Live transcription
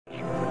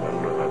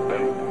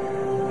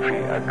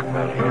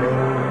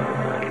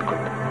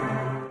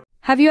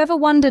Have you ever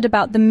wondered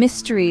about the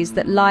mysteries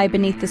that lie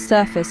beneath the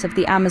surface of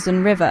the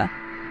Amazon River,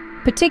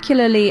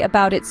 particularly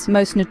about its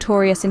most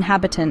notorious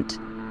inhabitant,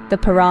 the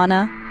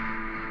piranha?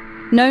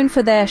 Known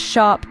for their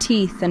sharp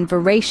teeth and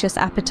voracious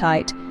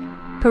appetite,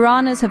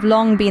 piranhas have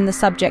long been the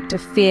subject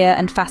of fear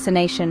and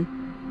fascination.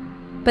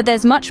 But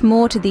there's much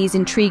more to these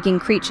intriguing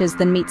creatures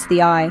than meets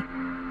the eye.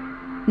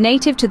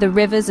 Native to the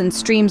rivers and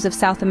streams of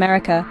South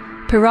America,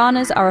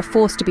 piranhas are a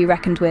force to be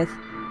reckoned with.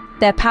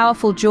 Their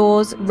powerful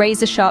jaws,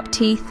 razor-sharp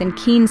teeth, and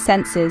keen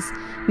senses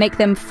make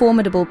them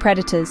formidable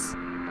predators.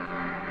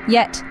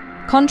 Yet,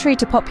 contrary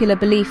to popular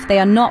belief, they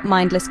are not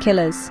mindless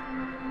killers.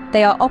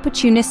 They are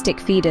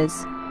opportunistic feeders,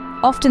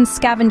 often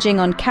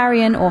scavenging on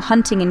carrion or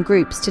hunting in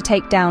groups to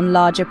take down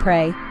larger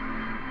prey.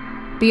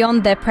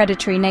 Beyond their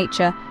predatory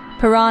nature,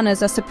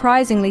 piranhas are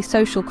surprisingly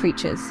social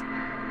creatures.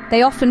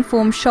 They often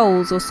form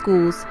shoals or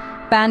schools,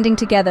 banding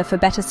together for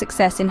better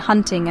success in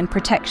hunting and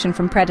protection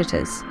from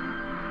predators.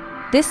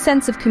 This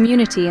sense of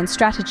community and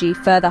strategy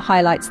further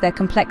highlights their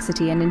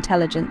complexity and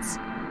intelligence.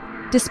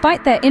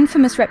 Despite their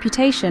infamous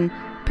reputation,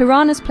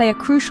 piranhas play a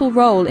crucial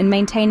role in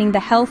maintaining the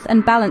health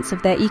and balance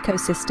of their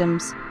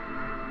ecosystems.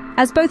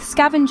 As both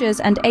scavengers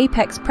and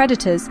apex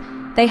predators,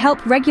 they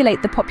help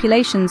regulate the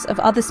populations of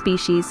other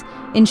species,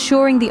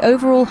 ensuring the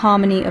overall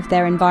harmony of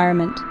their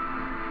environment.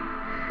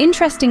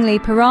 Interestingly,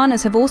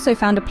 piranhas have also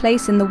found a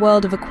place in the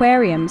world of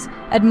aquariums,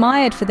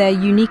 admired for their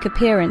unique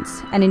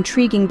appearance and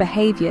intriguing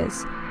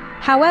behaviors.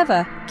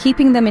 However,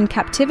 keeping them in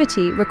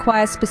captivity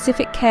requires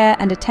specific care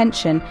and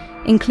attention,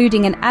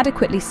 including an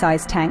adequately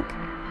sized tank,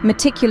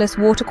 meticulous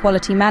water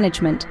quality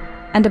management,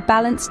 and a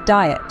balanced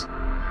diet.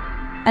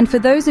 And for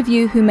those of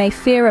you who may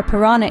fear a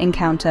piranha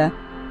encounter,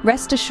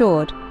 rest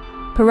assured,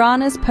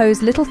 piranhas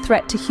pose little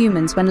threat to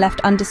humans when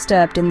left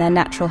undisturbed in their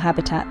natural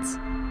habitats.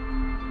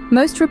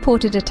 Most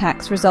reported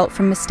attacks result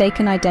from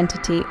mistaken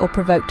identity or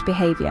provoked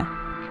behavior.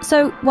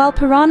 So, while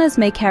piranhas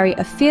may carry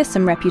a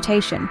fearsome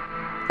reputation,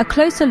 a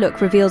closer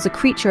look reveals a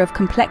creature of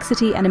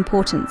complexity and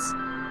importance,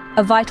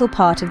 a vital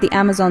part of the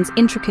Amazon's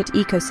intricate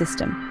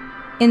ecosystem.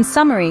 In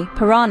summary,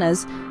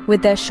 piranhas,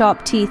 with their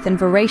sharp teeth and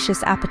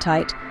voracious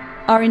appetite,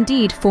 are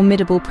indeed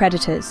formidable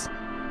predators.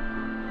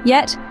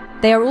 Yet,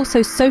 they are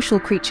also social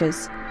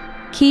creatures,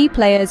 key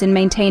players in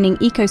maintaining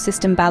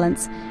ecosystem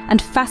balance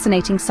and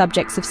fascinating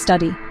subjects of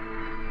study.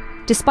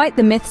 Despite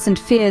the myths and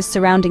fears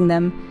surrounding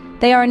them,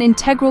 they are an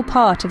integral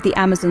part of the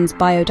Amazon's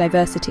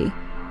biodiversity,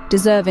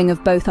 deserving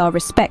of both our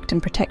respect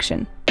and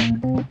protection.